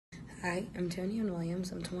Hi, I'm Toni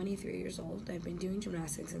Williams. I'm 23 years old. I've been doing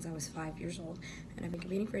gymnastics since I was 5 years old, and I've been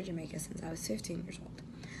competing for Jamaica since I was 15 years old.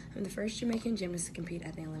 I'm the first Jamaican gymnast to compete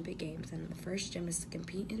at the Olympic Games, and I'm the first gymnast to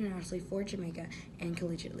compete internationally for Jamaica and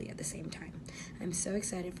collegiately at the same time. I'm so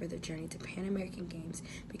excited for the journey to Pan American Games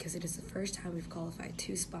because it is the first time we've qualified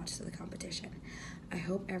 2 spots to the competition. I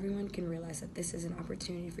hope everyone can realize that this is an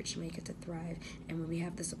opportunity for Jamaica to thrive, and when we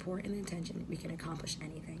have the support and the intention, we can accomplish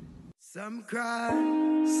anything. Some cry,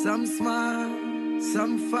 some smile,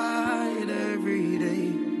 some fight every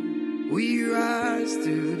day. We rise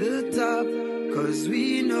to the top, 'cause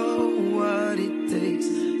we know what it takes.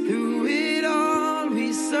 Through it all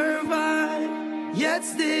we survive, yet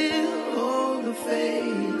still hold the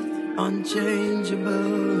faith.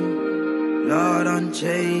 Unchangeable, Lord,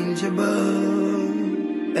 unchangeable.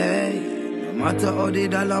 Hey, no matter how the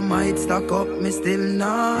dollar might stack up, me still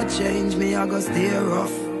not change. Me I go stay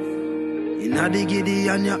rough. Inna the giddy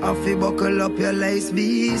and you have to buckle up your lace.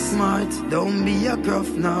 Be smart, don't be a gruff,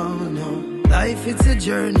 no. Life it's a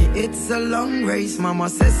journey, it's a long race. Mama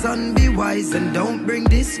says son be wise and don't bring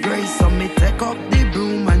disgrace. So me take up the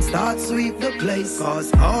broom and start sweep the place.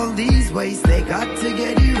 'Cause all these ways they got to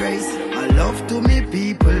get erased. I love to me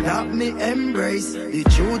people that me embrace. The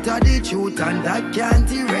truth are the truth and that can't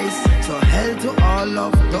erase. So hell to all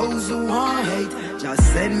of those who want hate. Just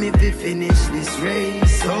send me to finish this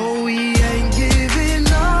race. So we ain't giving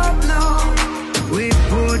up now. We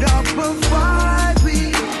put up a fight.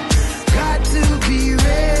 We got to be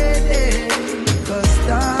ready, 'cause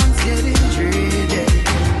time's getting dreary.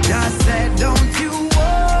 Just said don't you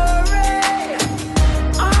worry,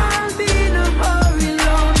 I'll be in a hurry,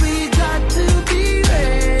 Lord. We got to be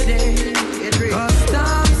ready, 'cause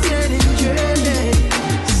time's getting dreary.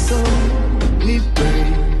 So we pray,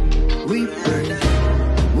 we pray,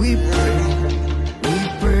 we pray, we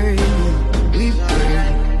pray, we pray,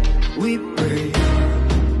 we pray.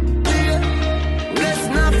 Bless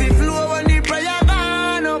not the flow when the prayer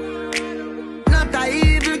gone up. Not a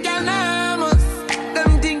evil can harm us.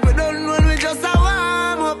 Them think we don't when we just a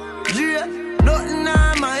warm up. Yeah, nothing I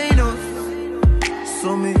mind us. So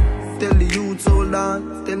me tell the youth hold on,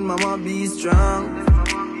 tell mama be strong.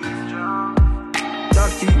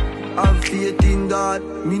 Jackie, have faith in God,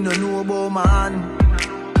 me no know about man.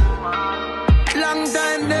 Long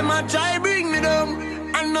time them a try bring me down,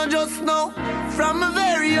 and not just now, from a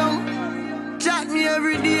very young. Chat me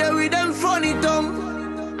every day with them funny tongue.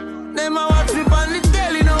 Them a watch me on the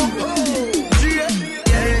telly now. Yeah,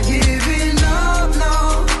 giving up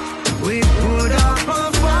now. We